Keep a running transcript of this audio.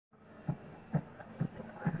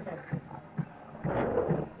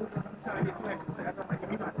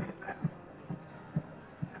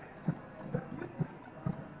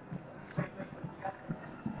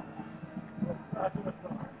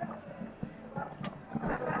Hey,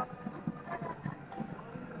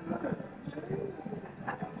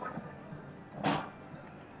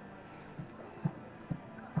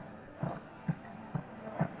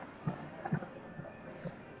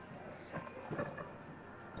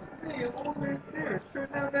 old man Sears, turn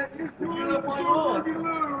down that music. Get up my lawn. Turn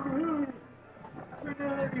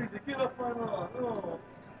down that music. Get up my lawn. Oh.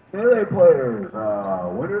 Hey players,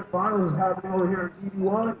 winners finals is happening over here in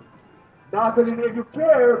GD1. Not that any of you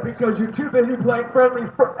care because you're too busy playing friendlies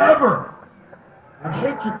forever. I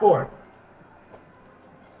hate you for it.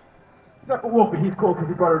 Except for Wolfie, he's cool because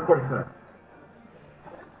he brought a recording set.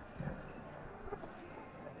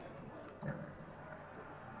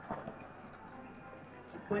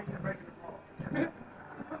 Playing the regular ball.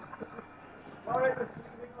 All right, let's do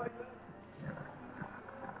anything like that.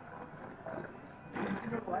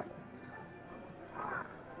 You know what?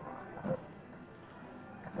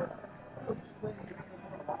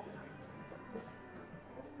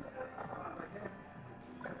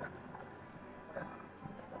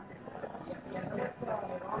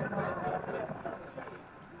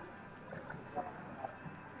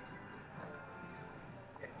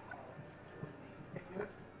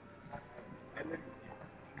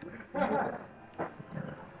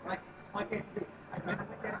 I can't do it. I can't do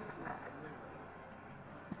it.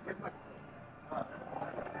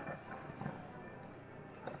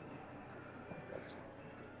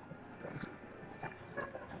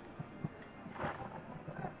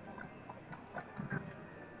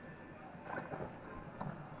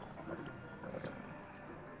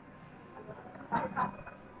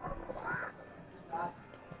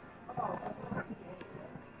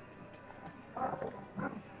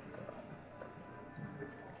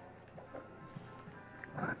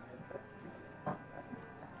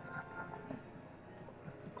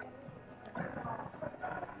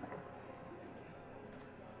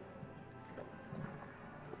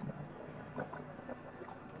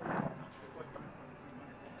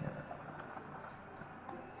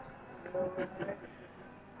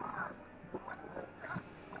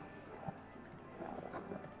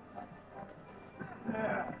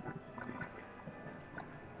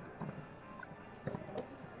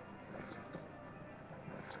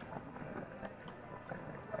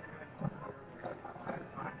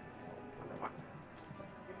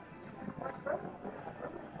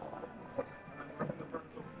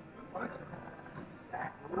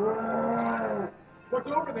 Whoa! What's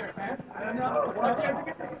over there, man? I don't know. Why can't you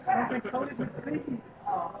get this back? I've been coated in sleep.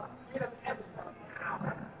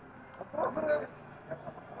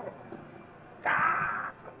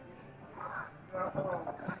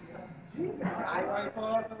 Jesus, I right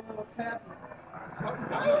off the little Catnip.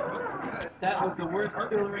 That was the worst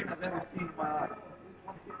kill ring I've ever seen in my life.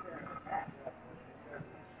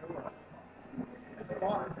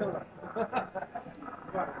 Boss killer.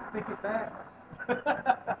 Gotta stick it back.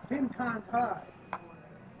 10 times high.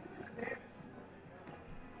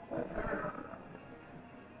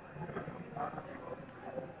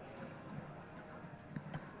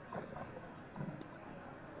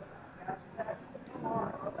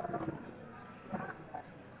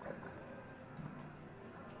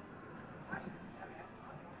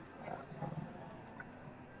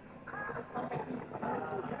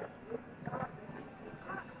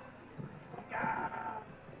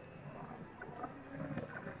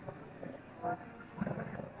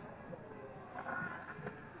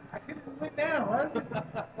 I could have went down, huh?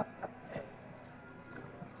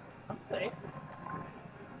 I'm safe.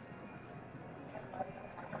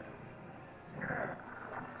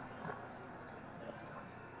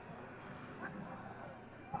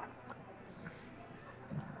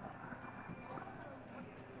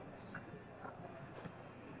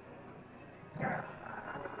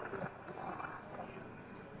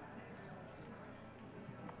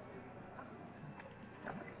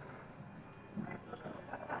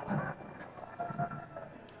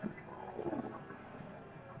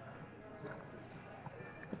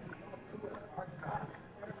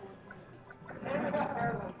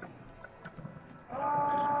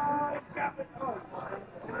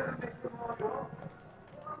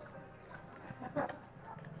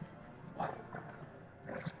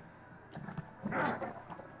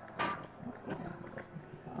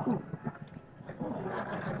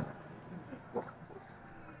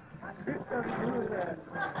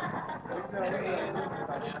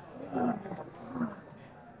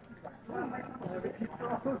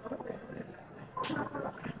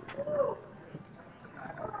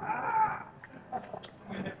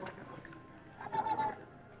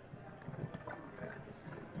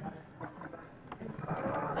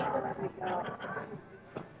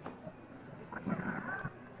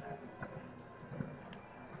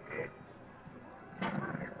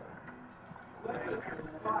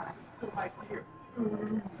 high tier.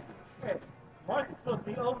 Hey, Mark is supposed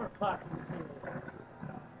to be overclassing the team.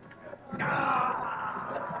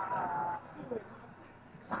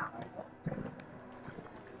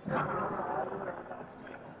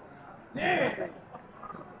 Yeah!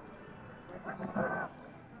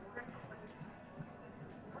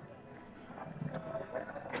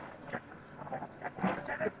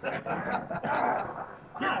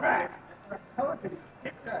 Get back! Tell it to me.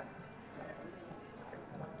 Get that.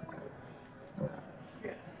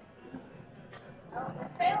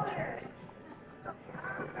 Failure.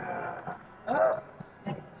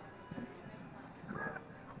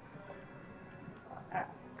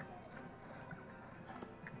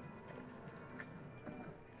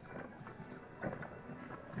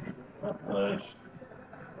 Push.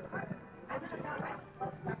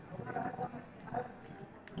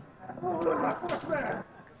 Oh, look, my foot smash!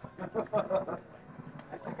 I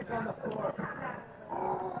think it's on the floor.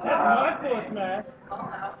 That's my foot smash.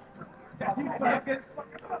 Yeah, he's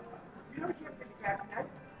fucking up. You know you can't get the gas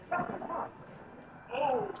next. Come on.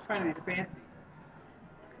 Oh, trying to be fancy.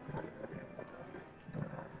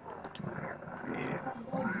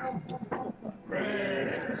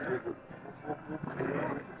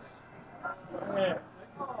 Yeah.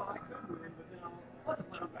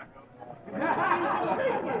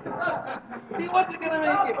 He wasn't gonna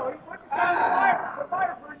make it. The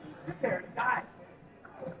fire's where you sit there and die.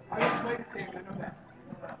 I didn't play the game, I know that.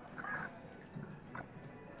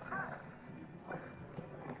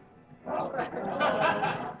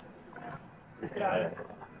 Got it.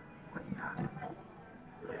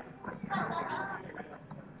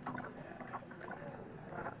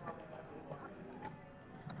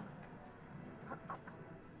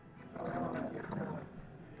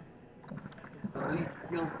 The least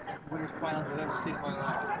skilled winners finals I've ever seen in my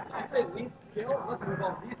life. I say least skill, let's move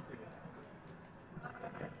on these two.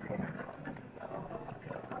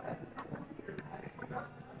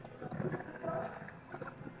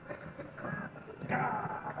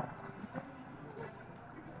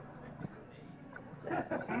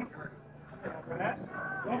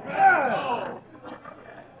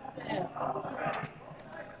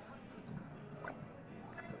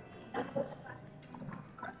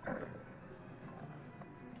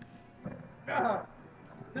 No.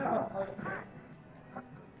 No.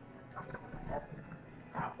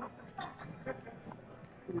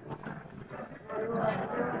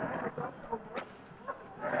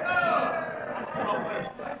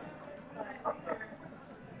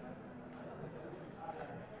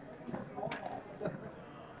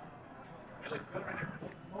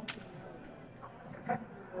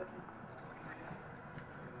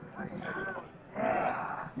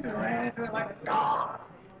 You ran into it like a dog.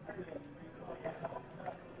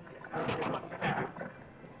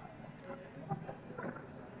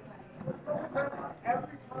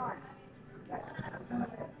 Every time.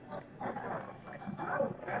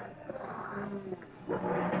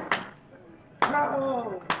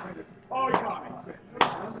 No! Oh, you got me.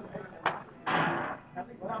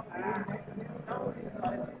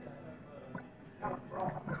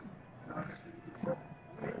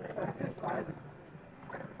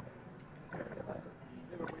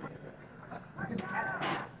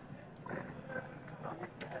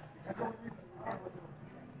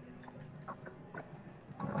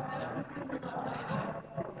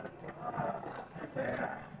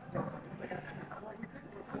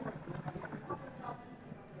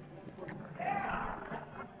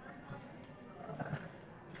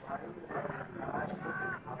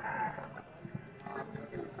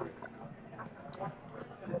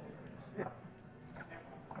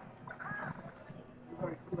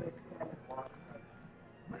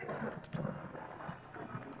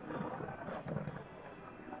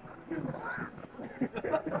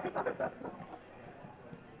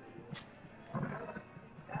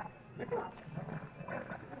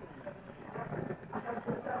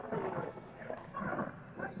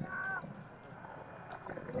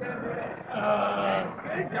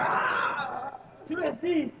 Two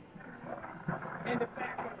SD. In the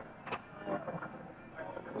back.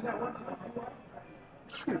 Was that 1,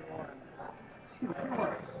 2, 1?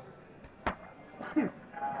 2, 1.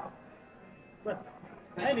 Listen,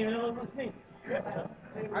 I didn't even know it was me.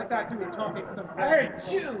 I thought you were talking some. I heard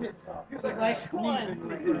two. He was like 1.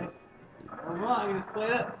 I'm wrong, you just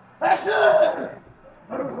played up. Action!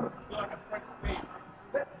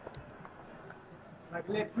 Like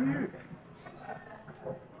les plus.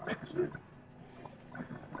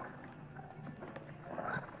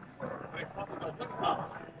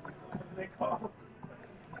 They call.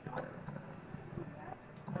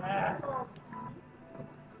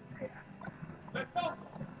 Let's go.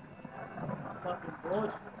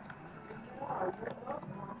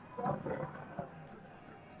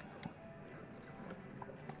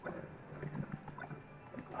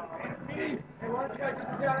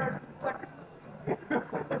 Maybe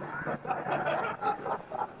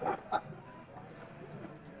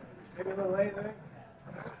a little later.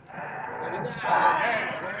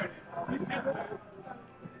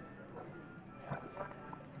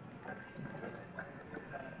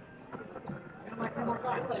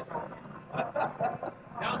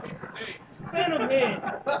 Stand me.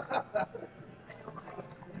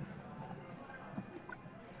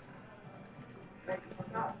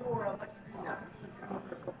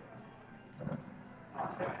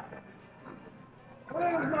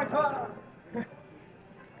 Where's my car?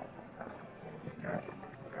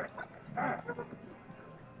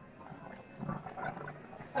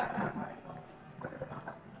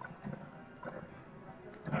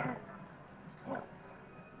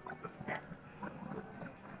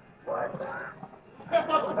 Step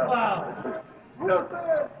up the cloud. Wilson!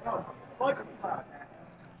 No, Mike Cloud.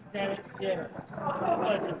 Damn it, yeah.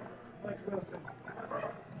 Mike Wilson.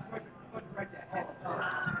 Right to head.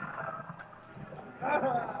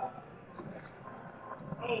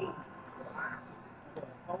 Oh.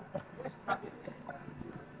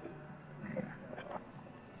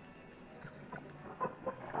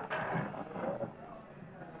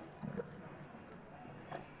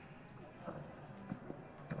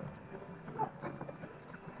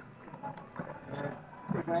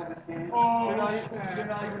 They're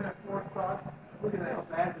not even at 4 spots. Look at that, how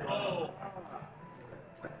bad they are.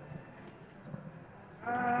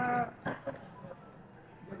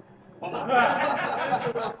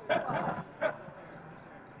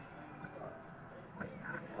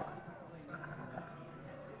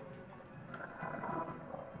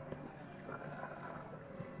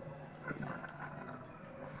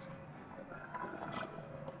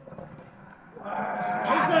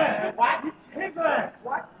 What? Hit that!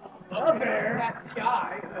 What? Up there. That's the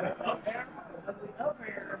eye. Up there. Up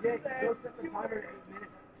there. Yeah, go set the timer at 8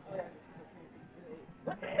 minutes.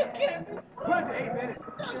 Put it to 8 minutes.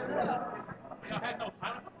 We don't have no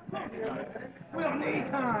time. We don't need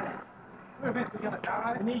time. We're eventually gonna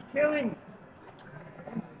die. We need killing.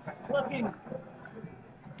 Looking.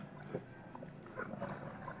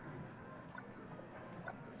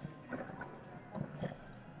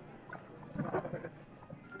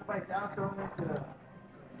 Like down throwing into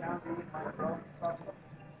down B myself stuff.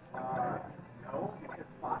 No, because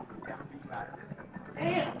Fox was down B got it.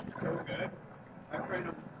 Damn! So good. My friend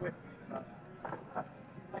almost quit me.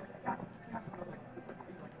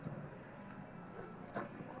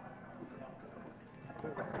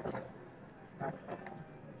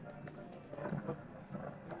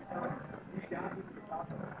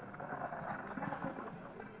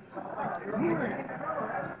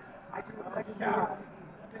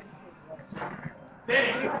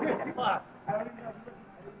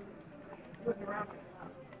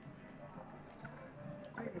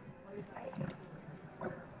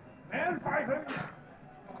 Man, fighting!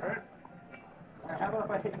 How about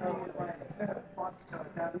if I hit you with my Fox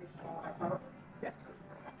down B? Yes.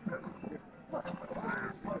 Fox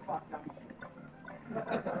down B.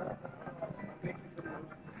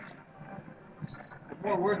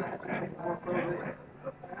 More words, more pros.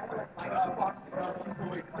 Like Fox down B.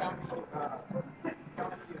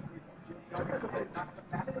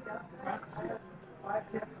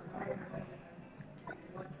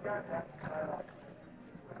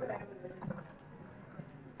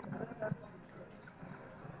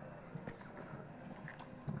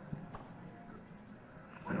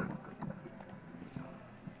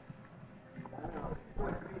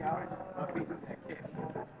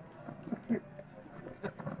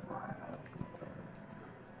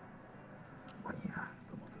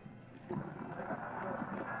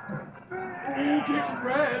 You get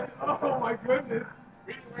red. Oh my goodness.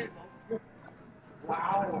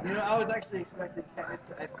 Wow. You know, I was actually expecting Catnip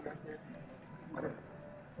to exit right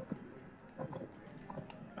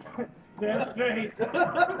there. That's straight.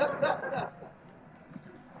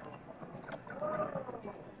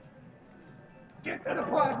 Get to the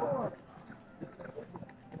platform.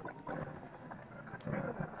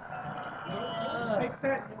 Take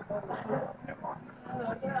that.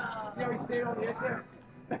 See how he stayed on the edge there?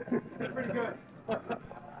 That's pretty good.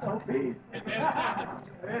 Oh, beast.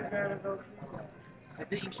 I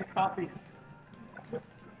think you should copy.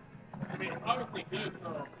 I mean, it's obviously good,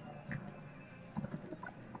 so.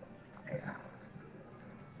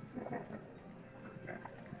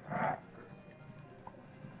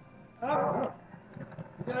 Oh,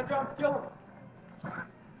 he's gonna drop kill him.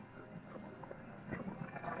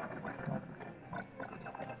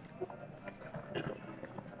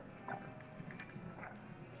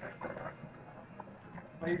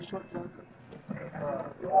 Are you short jump? Push!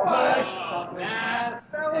 Nah,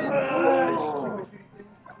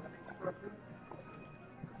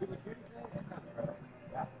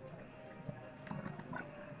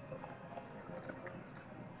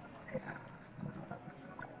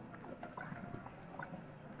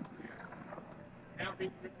 He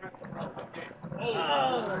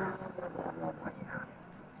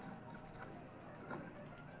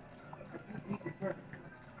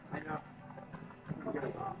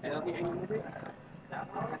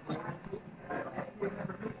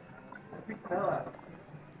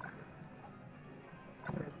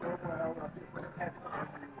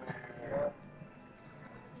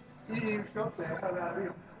didn't even show up there. How about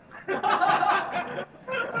you?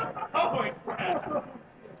 Holy crap!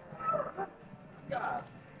 God.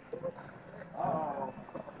 Oh.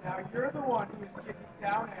 Now you're the one who's getting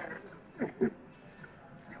down there.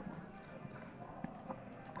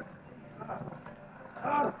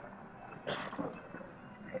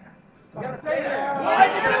 You gotta say that.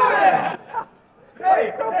 Why'd you do that? Hey,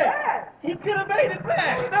 he could have made it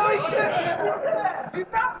back. No, he couldn't.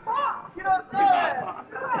 He's not fucked. You know what I'm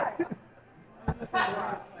saying?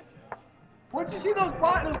 Once you see those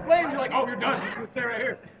flames, you're like, oh, you're done. You're just gonna stay right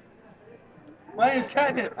here. My name's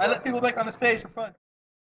Catnip. I let people back on the stage for fun.